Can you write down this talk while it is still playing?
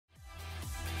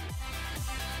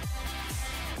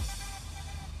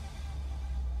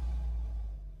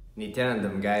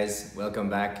Nithyanandam, guys, welcome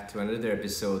back to another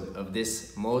episode of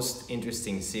this most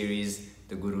interesting series,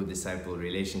 the Guru-Disciple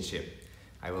Relationship.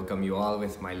 I welcome you all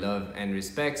with my love and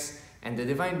respects and the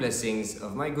divine blessings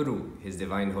of my Guru, His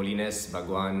Divine Holiness,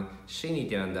 Bhagwan Shri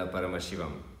Nithyananda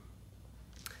Paramashivam.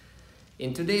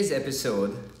 In today's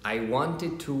episode, I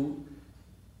wanted to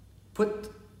put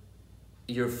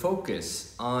your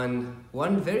focus on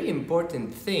one very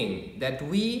important thing that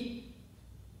we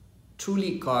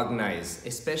truly cognize,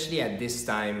 especially at this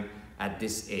time, at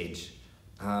this age.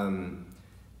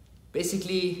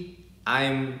 Basically,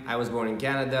 I was born in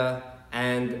Canada,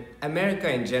 and America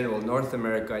in general, North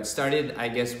America, it started, I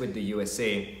guess, with the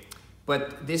USA.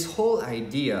 But this whole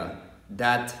idea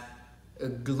that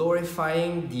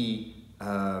glorifying the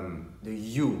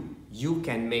you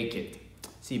can make it.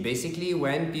 See, basically,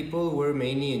 when people were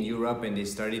mainly in Europe and they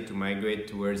started to migrate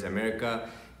towards America,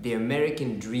 the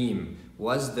American dream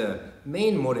was the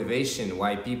main motivation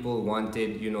why people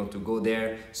wanted, to go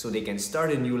there so they can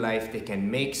start a new life, they can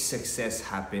make success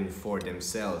happen for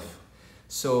themselves.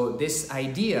 So this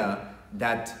idea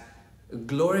that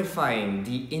glorifying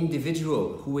the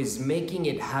individual who is making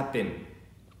it happen,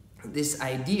 this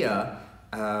idea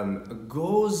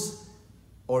goes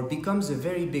or becomes a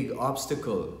very big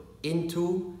obstacle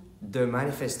into the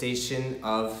manifestation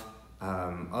of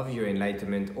your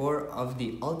enlightenment or of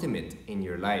the ultimate in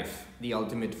your life, the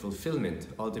ultimate fulfillment,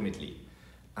 ultimately.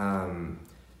 In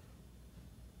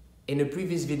a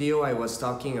previous video, I was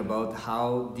talking about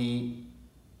how the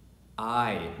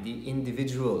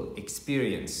individual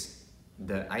experience,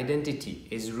 the identity,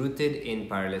 is rooted in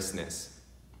powerlessness.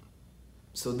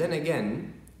 So then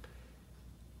again,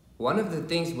 one of the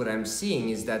things what I'm seeing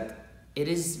is that it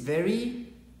is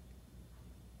very,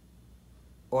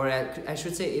 or I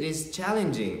should say it is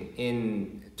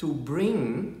challenging to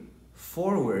bring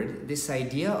forward this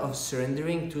idea of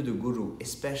surrendering to the Guru,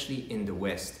 especially in the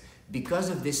West, because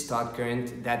of this thought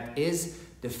current that is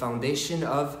the foundation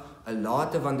of a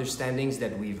lot of understandings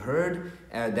that we've heard,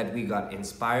 that we got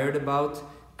inspired about,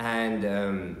 and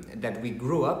that we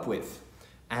grew up with.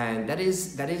 And that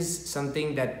is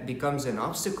something that becomes an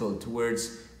obstacle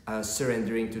towards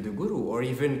surrendering to the Guru, or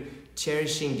even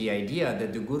cherishing the idea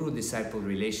that the Guru-disciple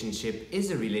relationship is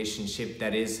a relationship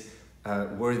that is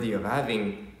worthy of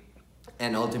having,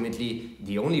 and ultimately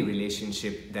the only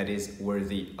relationship that is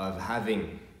worthy of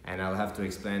having. And I'll have to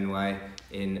explain why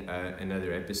in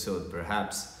another episode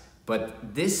perhaps.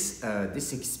 But this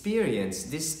experience,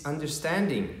 this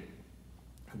understanding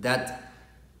that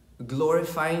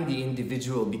glorifying the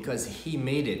individual because he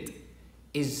made it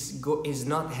is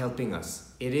not helping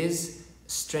us. It is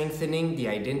strengthening the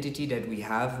identity that we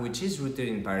have, which is rooted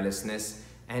in powerlessness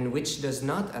and which does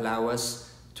not allow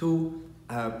us to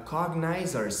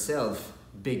cognize ourselves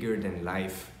bigger than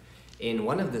life. In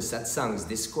one of the satsangs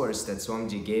discourse that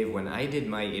Swamiji gave when I did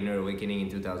my inner awakening in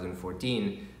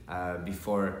 2014,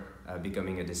 before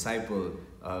becoming a disciple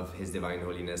of His Divine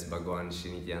Holiness Bhagwan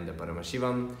Shri Nithyananda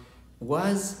Paramashivam,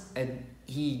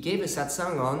 he gave a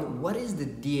satsang on what is the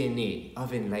DNA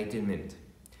of enlightenment.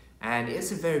 And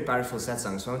it's a very powerful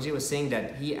satsang. Swamiji was saying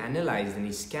that he analyzed and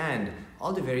he scanned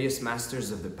all the various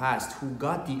masters of the past who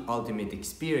got the ultimate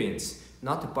experience,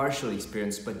 not the partial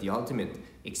experience, but the ultimate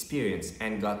experience,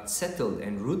 and got settled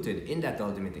and rooted in that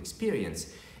ultimate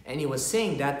experience. And he was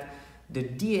saying that the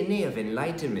DNA of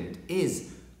enlightenment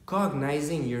is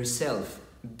cognizing yourself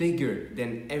bigger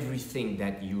than everything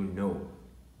that you know.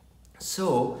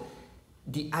 So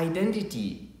the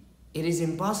identity, it is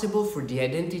impossible for the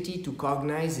identity to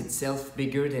cognize itself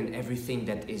bigger than everything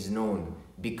that is known,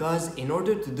 because in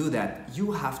order to do that,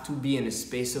 you have to be in a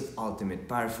space of ultimate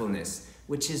powerfulness,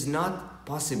 which is not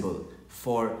possible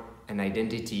for an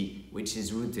identity which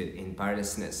is rooted in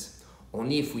powerlessness.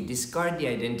 Only if we discard the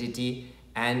identity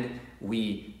and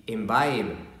we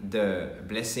imbibe the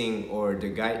blessing or the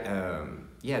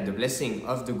blessing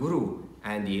of the Guru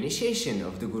and the initiation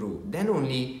of the Guru, then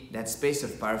only that space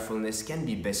of powerfulness can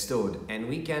be bestowed and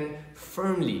we can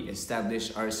firmly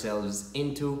establish ourselves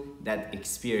into that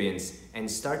experience and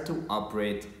start to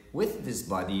operate with this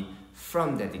body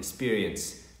from that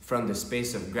experience, from the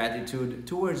space of gratitude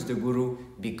towards the Guru,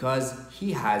 because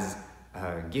he has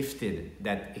gifted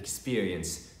that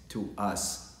experience to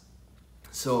us.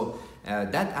 So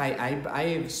that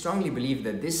I strongly believe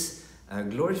that this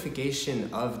glorification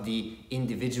of the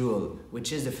individual,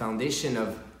 which is the foundation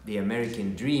of the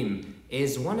American dream,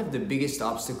 is one of the biggest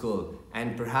obstacles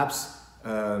and perhaps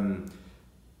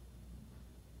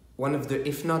one of the,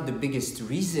 if not the biggest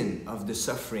reason of the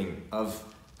suffering of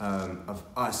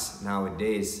us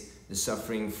nowadays, the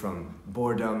suffering from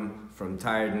boredom, from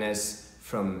tiredness,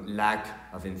 from lack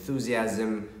of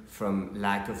enthusiasm, from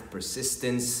lack of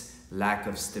persistence, lack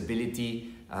of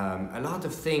stability. A lot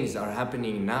of things are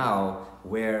happening now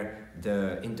where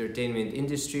the entertainment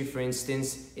industry, for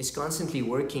instance, is constantly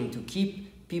working to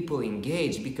keep people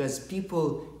engaged, because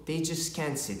people, they just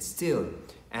can't sit still.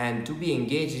 And to be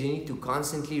engaged, you need to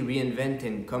constantly reinvent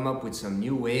and come up with some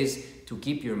new ways to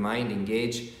keep your mind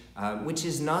engaged, which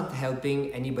is not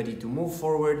helping anybody to move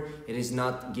forward. It is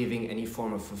not giving any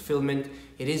form of fulfillment.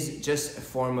 It is just a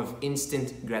form of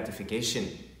instant gratification,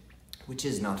 which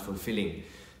is not fulfilling.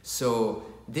 So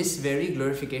this very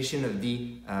glorification of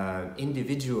the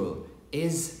individual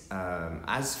is,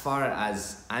 as far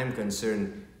as I'm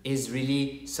concerned, is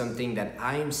really something that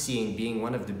I'm seeing being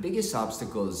one of the biggest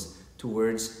obstacles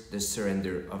towards the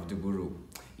surrender of the Guru.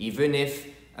 Even if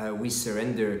we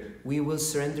surrender, we will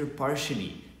surrender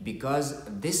partially, because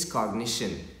this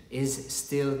cognition is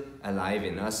still alive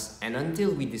in us, and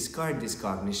until we discard this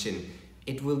cognition,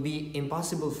 it will be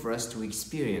impossible for us to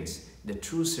experience the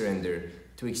true surrender,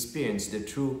 to experience the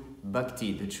true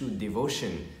bhakti, the true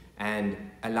devotion, and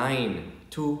align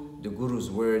to the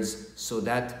Guru's words, so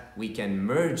that we can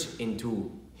merge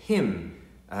into him,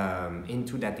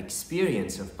 into that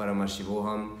experience of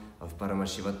Paramashivoham, of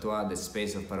Paramashivatva, the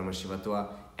space of Paramashivatva,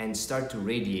 and start to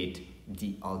radiate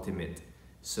the ultimate.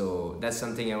 So that's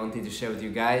something I wanted to share with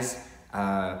you guys.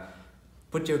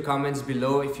 Put your comments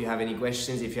below if you have any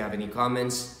questions, if you have any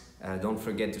comments. Don't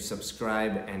forget to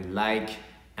subscribe and like,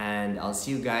 and I'll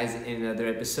see you guys in another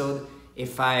episode.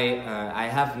 If I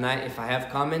have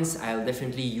comments, I'll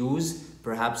definitely use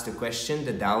perhaps the question,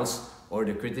 the doubts, or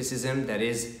the criticism that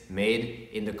is made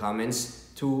in the comments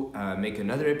to make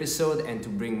another episode and to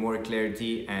bring more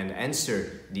clarity and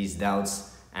answer these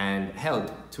doubts and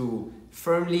help to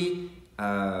firmly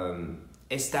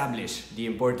establish the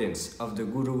importance of the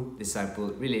guru-disciple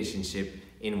relationship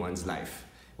in one's life.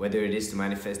 Whether it is to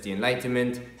manifest the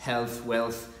enlightenment, health,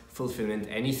 wealth, fulfillment,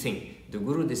 anything, the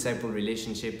guru-disciple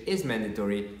relationship is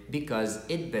mandatory because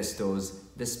it bestows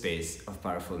the space of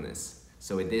powerfulness.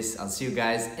 So with this, I'll see you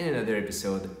guys in another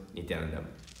episode. Nithyanandam.